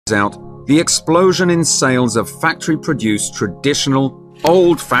out, the explosion in sales of factory-produced, traditional,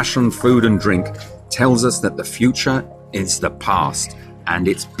 old-fashioned food and drink tells us that the future is the past, and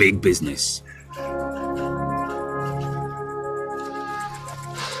it's big business.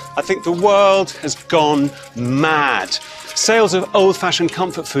 I think the world has gone mad. Sales of old-fashioned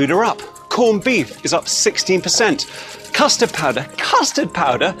comfort food are up. Corned beef is up 16%. Custard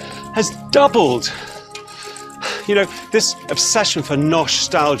powder has doubled. You know, this obsession for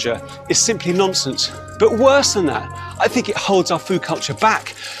nostalgia is simply nonsense. But worse than that, I think it holds our food culture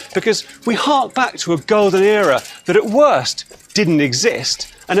back because we hark back to a golden era that at worst didn't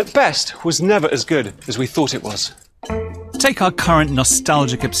exist and at best was never as good as we thought it was. Take our current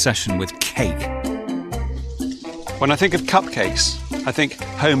nostalgic obsession with cake. When I think of cupcakes, I think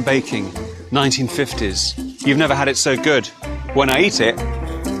home baking, 1950s. You've never had it so good. When I eat it,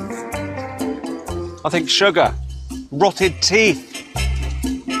 I think sugar, rotted teeth.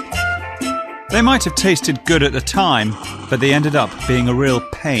 They might have tasted good at the time, but they ended up being a real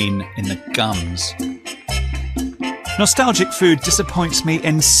pain in the gums. Nostalgic food disappoints me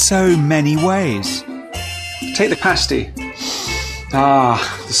in so many ways. Take the pasty. The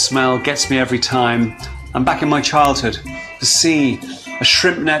smell gets me every time. I'm back in my childhood. The sea, a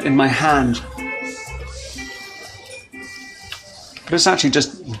shrimp net in my hand. But it's actually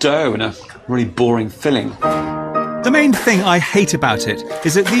just dough and a really boring filling. The main thing I hate about it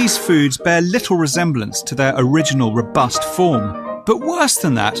is that these foods bear little resemblance to their original robust form. But worse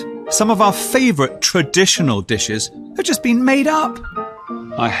than that, some of our favourite traditional dishes have just been made up.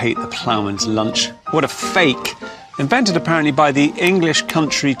 I hate the ploughman's lunch. What a fake. Invented apparently by the English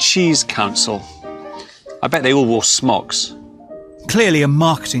Country Cheese Council. I bet they all wore smocks. Clearly a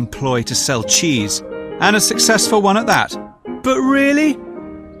marketing ploy to sell cheese, and a successful one at that. But really?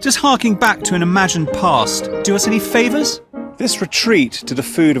 Does harking back to an imagined past do us any favours? This retreat to the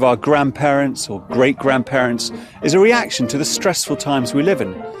food of our grandparents or great-grandparents is a reaction to the stressful times we live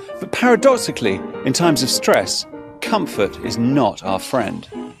in. But paradoxically, in times of stress, comfort is not our friend.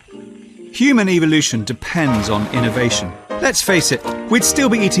 Human evolution depends on innovation. Let's face it, we'd still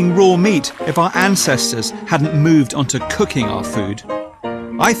be eating raw meat if our ancestors hadn't moved on to cooking our food.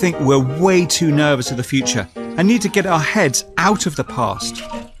 I think we're way too nervous of the future and need to get our heads out of the past.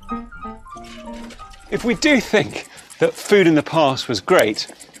 If we do think that food in the past was great,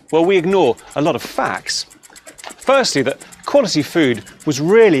 well, we ignore a lot of facts. Firstly, that quality food was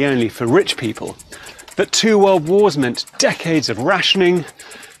really only for rich people, that 2 world wars meant decades of rationing,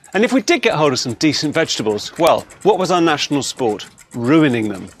 and if we did get hold of some decent vegetables, well, what was our national sport? Ruining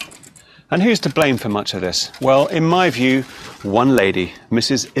them. And who's to blame for much of this? Well, in my view, one lady,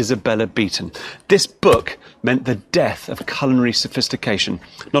 Mrs. Isabella Beeton. This book meant the death of culinary sophistication.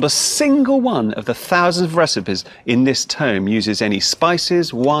 Not a single one of the thousands of recipes in this tome uses any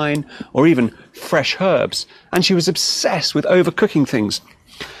spices, wine, or even fresh herbs. And she was obsessed with overcooking things.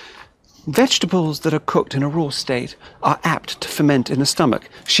 Vegetables that are cooked in a raw state are apt to ferment in the stomach,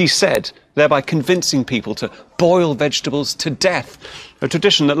 she said, thereby convincing people to boil vegetables to death, a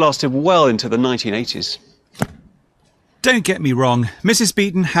tradition that lasted well into the 1980s. Don't get me wrong, Mrs.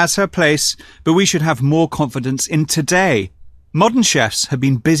 Beeton has her place, but we should have more confidence in today. Modern chefs have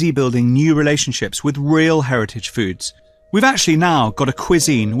been busy building new relationships with real heritage foods. We've actually now got a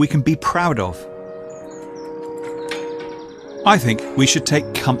cuisine we can be proud of. I think we should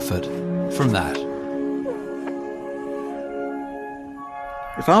take comfort from that.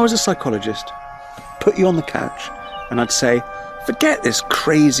 If I was a psychologist, put you on the couch and I'd say, forget this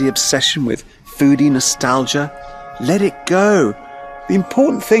crazy obsession with foodie nostalgia. Let it go. The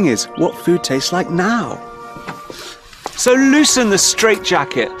important thing is what food tastes like now. So loosen the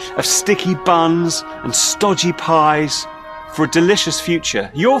straitjacket of sticky buns and stodgy pies for a delicious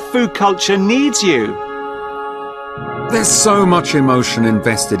future. Your food culture needs you. There's so much emotion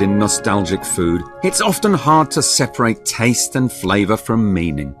invested in nostalgic food, it's often hard to separate taste and flavour from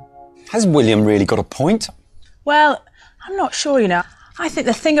meaning. Has William really got a point? Well, I'm not sure, you know. I think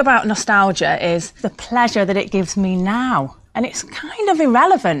the thing about nostalgia is the pleasure that it gives me now. And it's kind of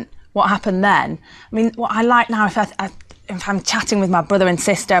irrelevant what happened then. I mean, what I like now, if I'm chatting with my brother and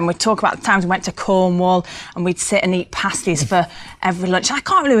sister and we talk about the times we went to Cornwall and we'd sit and eat pasties for every lunch. I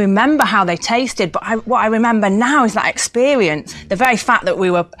can't really remember how they tasted, but what I remember now is that experience. The very fact that we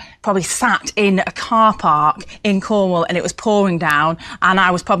were probably sat in a car park in Cornwall and it was pouring down and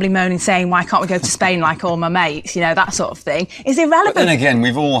I was probably moaning saying, why can't we go to Spain like all my mates? You know, that sort of thing is irrelevant. But then again,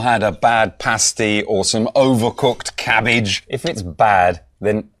 we've all had a bad pasty or some overcooked cabbage. If it's bad,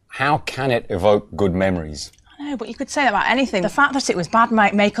 then how can it evoke good memories? know, but you could say that about anything. The fact that it was bad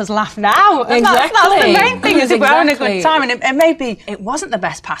might make us laugh now. Exactly. That's the main thing, is if we're having a good Exactly. time. And maybe it wasn't the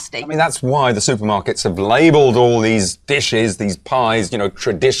best pasty. I mean, that's why the supermarkets have labelled all these dishes, these pies, you know,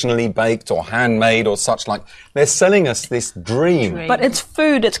 traditionally baked or handmade or such like. They're selling us this dream. But it's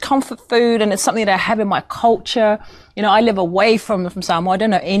food, it's comfort food, and it's something that I have in my culture. You know, I live away from Samoa. I don't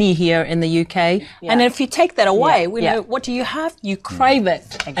know any here in the UK. Yeah. And if you take that away, Yeah. we Yeah. know, what do you have? You crave it.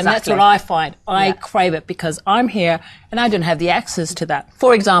 And that's Exactly. what I find. I crave it because I'm here and I don't have the access to that.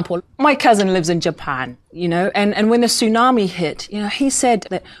 For example, my cousin lives in Japan, you know, and when the tsunami hit, you know, he said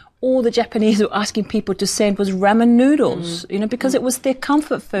that all the Japanese were asking people to send was ramen noodles, you know, because it was their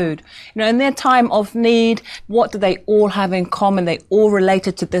comfort food. You know, in their time of need, what do they all have in common? They all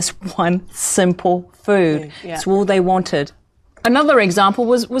related to this one simple food. Yeah. It's all they wanted. Another example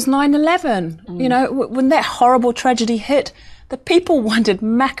was 9/11. You know, when that horrible tragedy hit, the people wanted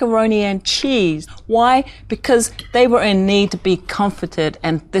macaroni and cheese. Why? Because they were in need to be comforted,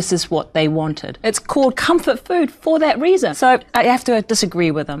 and this is what they wanted. It's called comfort food for that reason. So I have to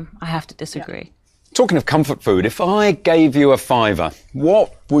disagree with them. I have to disagree. Talking of comfort food, if I gave you a £5,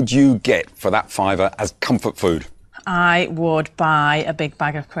 what would you get for that £5 as comfort food? I would buy a big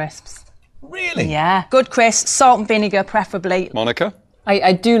bag of crisps. Really? Yeah. Good crisps, salt and vinegar preferably. Monica?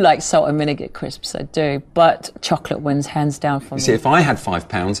 I do like salt and vinegar crisps, I do, but chocolate wins hands down for me. See, if I had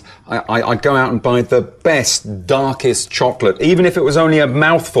 £5, I'd go out and buy the best, darkest chocolate, even if it was only a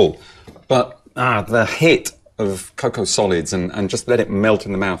mouthful. But the hit of cocoa solids and just let it melt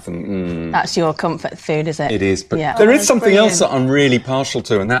in the mouth. And That's your comfort food, is it? it is. But Yeah. there is that's something else brilliant. that I'm really partial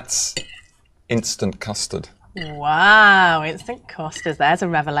to, and that's instant custard. Wow, instant custard. There's a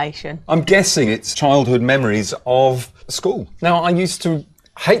revelation. I'm guessing it's childhood memories of school. Now, I used to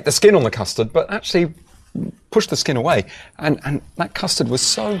hate the skin on the custard, but actually push the skin away. And that custard was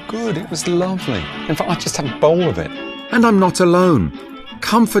so good. It was lovely. In fact, I just had a bowl of it. And I'm not alone.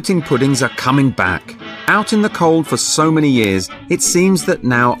 Comforting puddings are coming back. Out in the cold for so many years, it seems that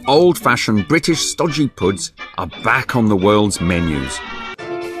now old-fashioned British stodgy puds are back on the world's menus.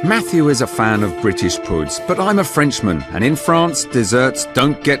 Matthew is a fan of British puds, but I'm a Frenchman, and in France, desserts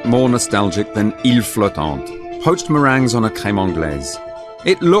don't get more nostalgic than Île Flottante, poached meringues on a crème anglaise.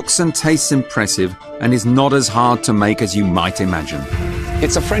 It looks and tastes impressive and is not as hard to make as you might imagine.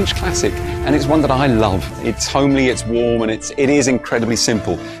 It's a French classic, and it's one that I love. It's homely, it's warm, and it is incredibly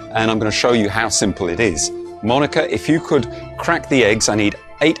simple. And I'm going to show you how simple it is. Monica, if you could crack the eggs, I need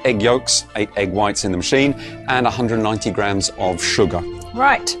 8 egg yolks, 8 egg whites in the machine, and 190 grams of sugar.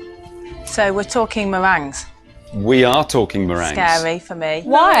 Right. So we're talking meringues. We are talking meringues. Scary for me.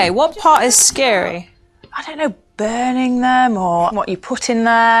 Why? What part is scary? I don't know, burning them or what you put in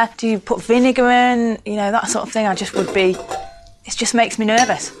there. Do you put vinegar in? You know, that sort of thing. It just makes me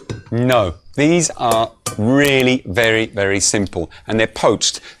nervous. No, these are really very, very simple, and they're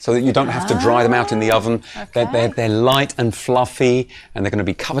poached so that you don't have to dry them out in the oven. Okay. They're light and fluffy, and they're going to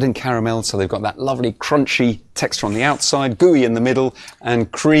be covered in caramel, so they've got that lovely crunchy texture on the outside, gooey in the middle,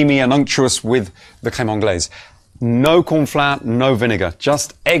 and creamy and unctuous with the crème anglaise. No corn flour, no vinegar,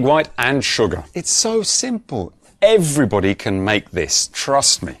 just egg white and sugar. It's so simple. Everybody can make this,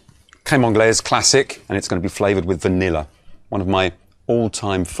 trust me. Crème anglaise classic, and it's going to be flavoured with vanilla. One of my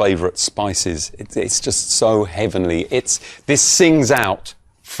all-time favourite spices. It's just so heavenly. This sings out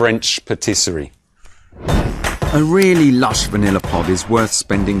French patisserie. A really lush vanilla pod is worth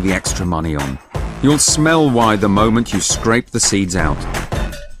spending the extra money on. You'll smell why the moment you scrape the seeds out.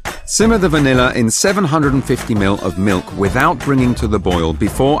 Simmer the vanilla in 750 ml of milk without bringing to the boil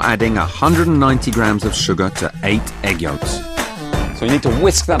before adding 190 grams of sugar to 8 egg yolks. So you need to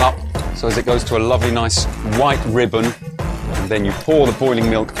whisk that up so as it goes to a lovely nice white ribbon. And then you pour the boiling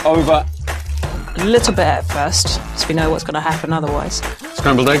milk over. A little bit at first, because we know what's going to happen otherwise.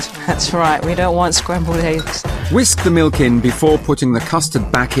 Scrambled eggs. That's right, we don't want scrambled eggs. Whisk the milk in before putting the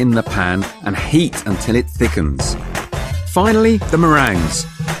custard back in the pan and heat until it thickens. Finally, the meringues.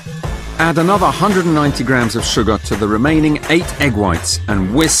 Add another 190 grams of sugar to the remaining 8 egg whites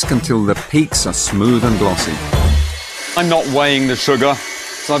and whisk until the peaks are smooth and glossy. I'm not weighing the sugar,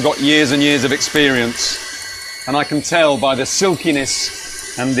 so I've got years and years of experience. And I can tell by the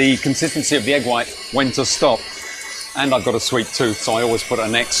silkiness and the consistency of the egg white when to stop. And I've got a sweet tooth, so I always put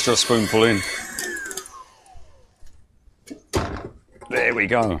an extra spoonful in. There we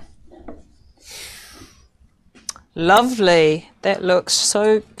go. Lovely. That looks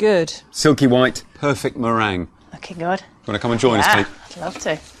so good. Silky white, perfect meringue. Looking good. You want to come and join us, Yeah, Kate? I'd love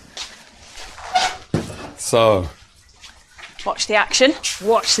to. So, Watch the action.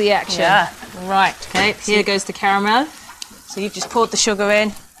 Watch the action. Yeah. Right, okay, here goes the caramel. So you've just poured the sugar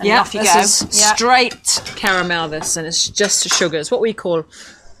in And off you this go. is straight caramel, this, and it's just sugar. It's what we call,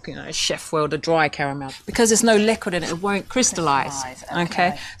 chef world, a dry caramel. Because there's no liquid in it, it won't crystallize.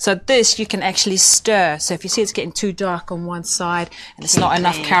 Okay. So this you can actually stir. So if you see it's getting too dark on one side and it's not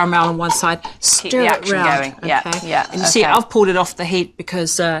enough caramel on one side, stir it round. Going. Yeah. And you see, I've pulled it off the heat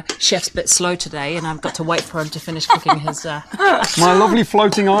because chef's a bit slow today, and I've got to wait for him to finish cooking his. My lovely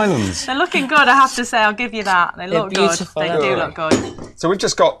floating islands. They're looking good, I have to say. I'll give you that. They look beautiful. good. They do look good. So we've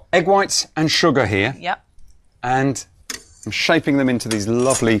just got egg whites and sugar here. Yep. And I'm shaping them into these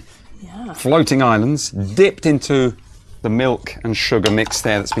lovely floating islands, dipped into the milk and sugar mix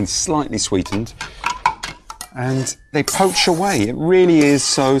there that's been slightly sweetened. And they poach away. It really is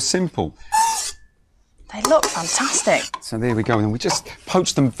so simple. They look fantastic. So there we go. And we just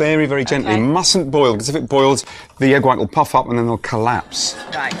poach them very, very gently. Okay. Mustn't boil, because if it boils, the egg white will puff up and then they'll collapse.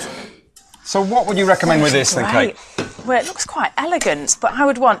 Right. So what would you recommend with this then, Kate? Well, it looks quite elegant, but I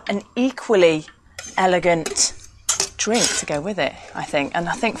would want an equally elegant drink to go with it, I think. And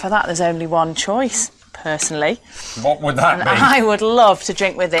I think for that there's only one choice, personally. What would that be? I would love to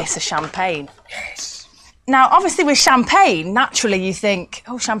drink with this a champagne. Yes. Now, obviously with champagne, naturally you think,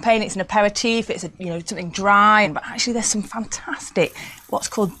 oh, champagne, it's an aperitif, it's something dry, but actually there's some fantastic, what's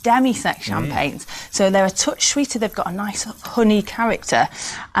called demi-sec champagnes. So they're a touch sweeter, they've got a nice honey character,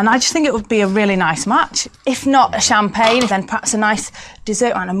 and I just think it would be a really nice match. If not a champagne, then perhaps a nice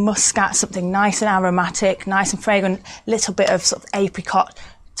dessert and a muscat, something nice and aromatic, nice and fragrant, little bit of sort of apricot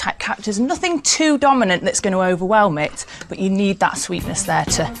type characters, nothing too dominant that's going to overwhelm it, but you need that sweetness there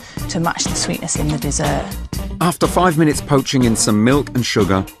to match the sweetness in the dessert. After 5 minutes poaching in some milk and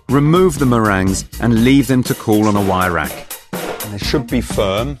sugar, remove the meringues and leave them to cool on a wire rack. And they should be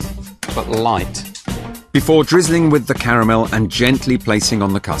firm, but light. Before drizzling with the caramel and gently placing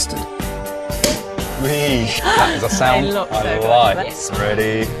on the custard. That is a sound They look so I good. like. Yes.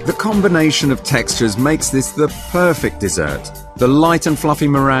 Ready? The combination of textures makes this the perfect dessert. The light and fluffy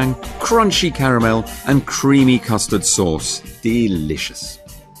meringue, crunchy caramel and creamy custard sauce. Delicious.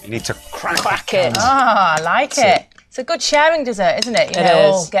 You need to crack it. I like it. It's a good sharing dessert, isn't it? It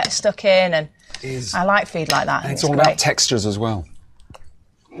is. All get stuck in, and is. I like food like that. And it's It's all great. about textures as well.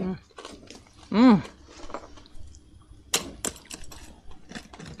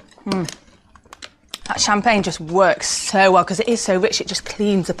 That champagne just works so well because it is so rich. It just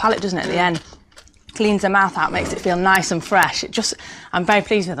cleans the palate, doesn't it? At the end, cleans the mouth out, makes it feel nice and fresh. I'm very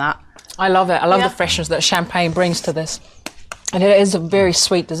pleased with that. I love it. I love the freshness that champagne brings to this. And it is a very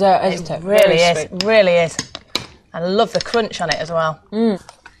sweet dessert, isn't it? Really Very is. sweet. It really is. I love the crunch on it as well.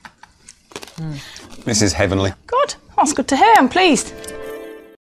 This is heavenly. Good. That's good to hear. I'm pleased.